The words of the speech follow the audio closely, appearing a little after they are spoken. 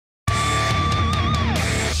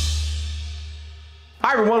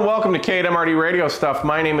Hi everyone, welcome to KMRD Radio Stuff.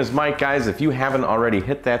 My name is Mike. Guys, if you haven't already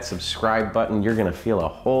hit that subscribe button, you're gonna feel a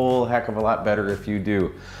whole heck of a lot better if you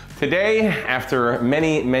do. Today, after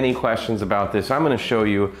many questions about this, I'm gonna show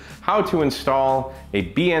you how to install a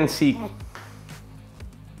BNC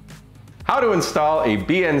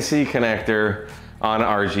connector on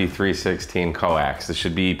RG-316 Coax. This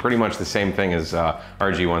should be pretty much the same thing as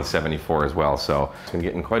RG-174 as well. So I've been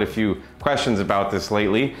getting quite a few questions about this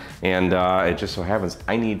lately, and it just so happens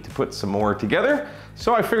I need to put some more together.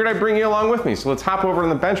 So I figured I'd bring you along with me. So let's hop over on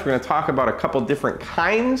the bench. We're gonna talk about a couple different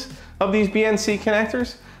kinds of these BNC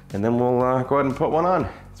connectors, and then we'll go ahead and put one on.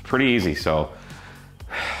 It's pretty easy, so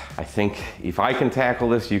I think if I can tackle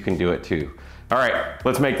this, you can do it too. All right,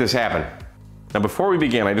 let's make this happen. Now before we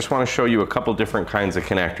begin, I just want to show you a couple different kinds of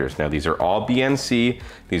connectors. Now these are all BNC,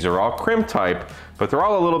 these are all crimp type, but they're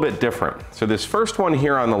all a little bit different. So this first one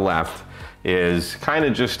here on the left is kind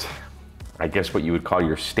of just, I guess what you would call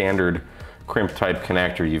your standard crimp type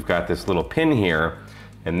connector. You've got this little pin here,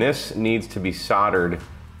 and this needs to be soldered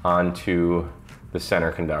onto the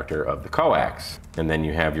center conductor of the coax. And then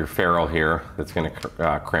you have your ferrule here that's going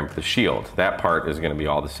to crimp the shield. That part is going to be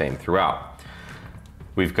all the same throughout.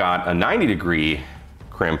 We've got a 90-degree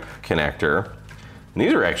crimp connector. And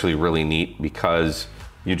these are actually really neat because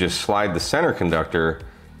you just slide the center conductor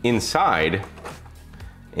inside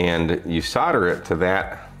and you solder it to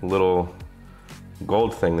that little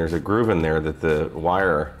gold thing. There's a groove in there that the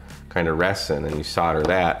wire kind of rests in, and you solder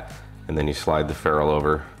that, and then you slide the ferrule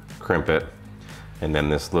over, crimp it, and then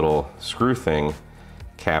this little screw thing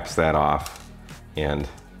caps that off and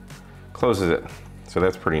closes it. So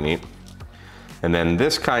that's pretty neat. And then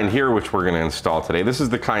this kind here, which we're gonna install today, this is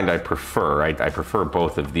the kind I prefer. I prefer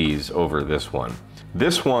both of these over this one.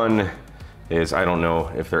 This one is, I don't know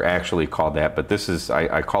if they're actually called that, but this is,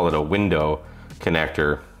 I call it a window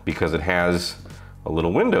connector because it has a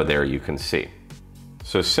little window there you can see.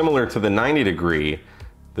 So similar to the 90-degree,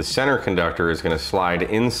 the center conductor is gonna slide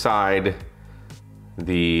inside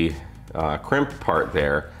the crimp part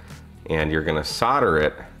there, and you're gonna solder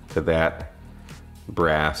it to that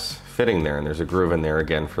brass fitting there, and there's a groove in there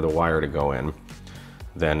again for the wire to go in.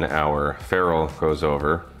 Then our ferrule goes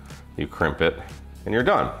over, you crimp it, and you're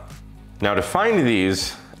done. Now to find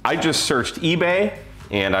these, I just searched eBay,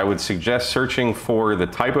 and I would suggest searching for the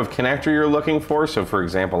type of connector you're looking for. So for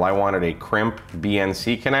example, I wanted a crimp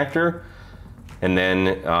BNC connector, and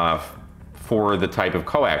then for the type of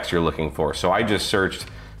coax you're looking for. So I just searched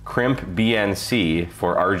crimp BNC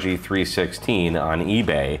for RG-316 on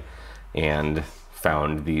eBay, and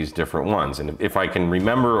found these different ones. And if I can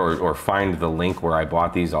remember or find the link where I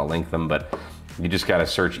bought these, I'll link them, but you just gotta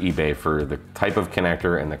search eBay for the type of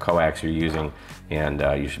connector and the coax you're using, and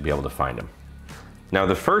you should be able to find them. Now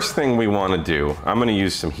the first thing we wanna do, I'm gonna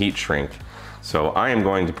use some heat shrink. So I am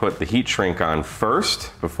going to put the heat shrink on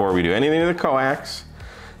first before we do anything to the coax,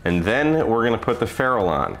 and then we're gonna put the ferrule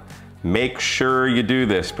on. Make sure you do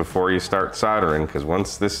this before you start soldering, because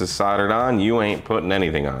once this is soldered on, you ain't putting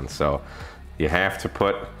anything on. So you have to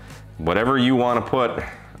put whatever you want to put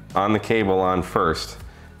on the cable on first,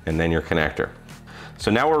 and then your connector.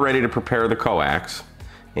 So now we're ready to prepare the coax,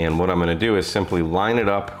 and what I'm going to do is simply line it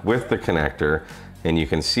up with the connector, and you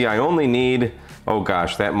can see I only need, oh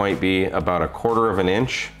gosh, that might be about 1/4 of an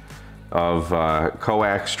inch of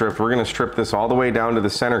coax strip. We're going to strip this all the way down to the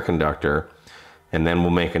center conductor, and then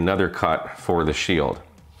we'll make another cut for the shield.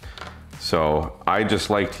 So I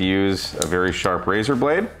just like to use a very sharp razor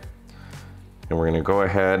blade. And we're gonna go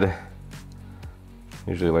ahead,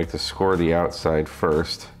 usually like to score the outside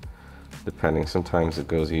first, depending, sometimes it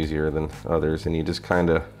goes easier than others, and you just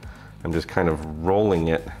kinda, I'm just kind of rolling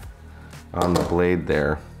it on the blade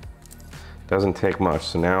there. Doesn't take much,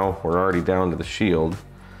 so now we're already down to the shield.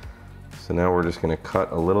 So now we're just gonna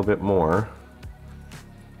cut a little bit more.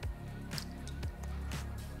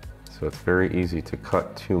 So it's very easy to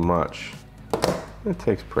cut too much. It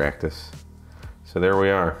takes practice. So there we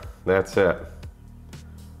are, that's it.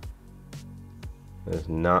 There's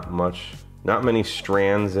not many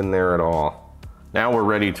strands in there at all. Now we're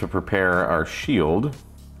ready to prepare our shield.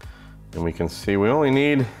 And we can see we only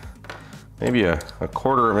need maybe a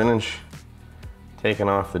 1/4 of an inch taken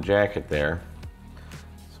off the jacket there.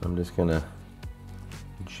 So I'm just gonna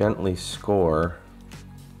gently score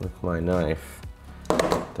with my knife.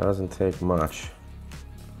 Doesn't take much.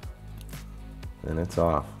 And it's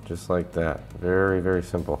off, just like that. Very, very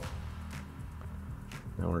simple.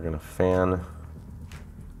 Now we're gonna fan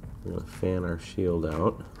our shield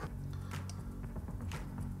out.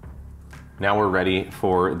 Now we're ready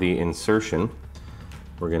for the insertion.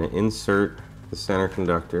 We're going to insert the center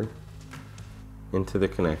conductor into the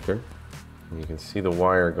connector. And you can see the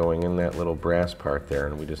wire going in that little brass part there,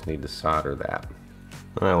 and we just need to solder that.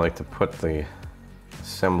 And I like to put the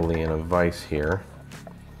assembly in a vise here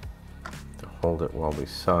to hold it while we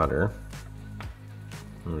solder.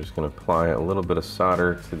 I'm just going to apply a little bit of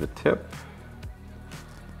solder to the tip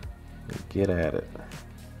and get at it.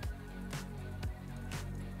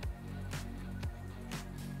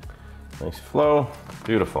 Nice flow,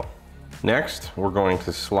 beautiful. Next, we're going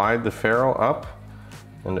to slide the ferrule up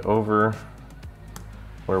and over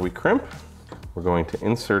where we crimp. We're going to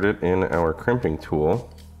insert it in our crimping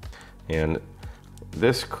tool. And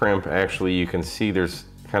this crimp, actually, you can see there's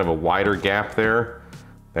kind of a wider gap there.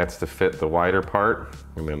 That's to fit the wider part.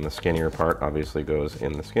 And then the skinnier part obviously goes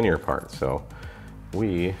in the skinnier part. So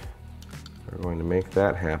we are going to make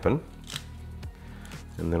that happen.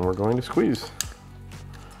 And then we're going to squeeze.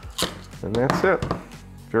 And that's it.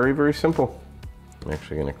 Very, very simple. I'm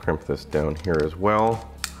actually going to crimp this down here as well,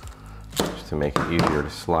 just to make it easier to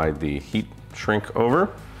slide the heat shrink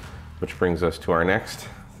over, which brings us to our next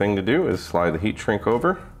thing to do is slide the heat shrink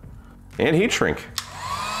over and heat shrink.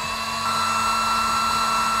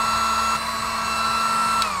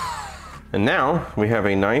 And now we have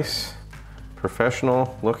a nice,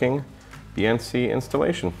 professional looking BNC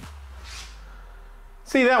installation.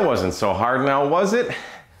 See, that wasn't so hard now, was it?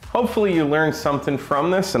 Hopefully you learned something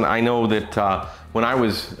from this, and I know that when I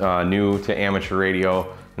was new to amateur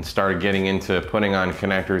radio and started getting into putting on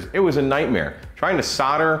connectors, it was a nightmare. Trying to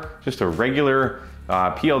solder just a regular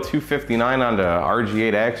PL259 onto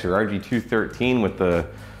RG8X or RG-213 with the,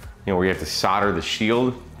 where you have to solder the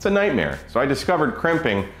shield, it's a nightmare. So I discovered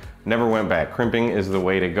crimping, never went back. Crimping is the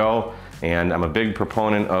way to go. And I'm a big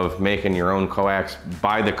proponent of making your own coax.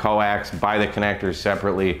 Buy the coax, buy the connectors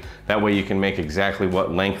separately. That way you can make exactly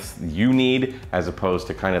what length you need as opposed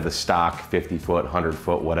to kind of the stock 50 foot, 100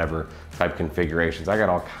 foot, whatever type configurations. I got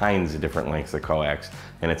all kinds of different lengths of coax,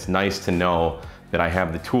 and it's nice to know that I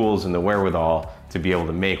have the tools and the wherewithal to be able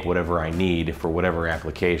to make whatever I need for whatever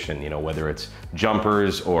application, whether it's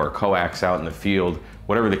jumpers or coax out in the field,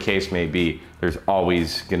 whatever the case may be, there's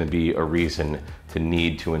always gonna be a reason to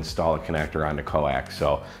need to install a connector onto coax.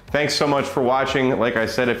 So thanks so much for watching. Like I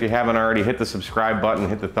said, if you haven't already, hit the subscribe button,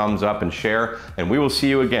 hit the thumbs up and share, and we will see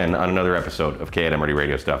you again on another episode of K8M Ready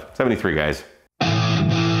Radio Stuff. 73, guys.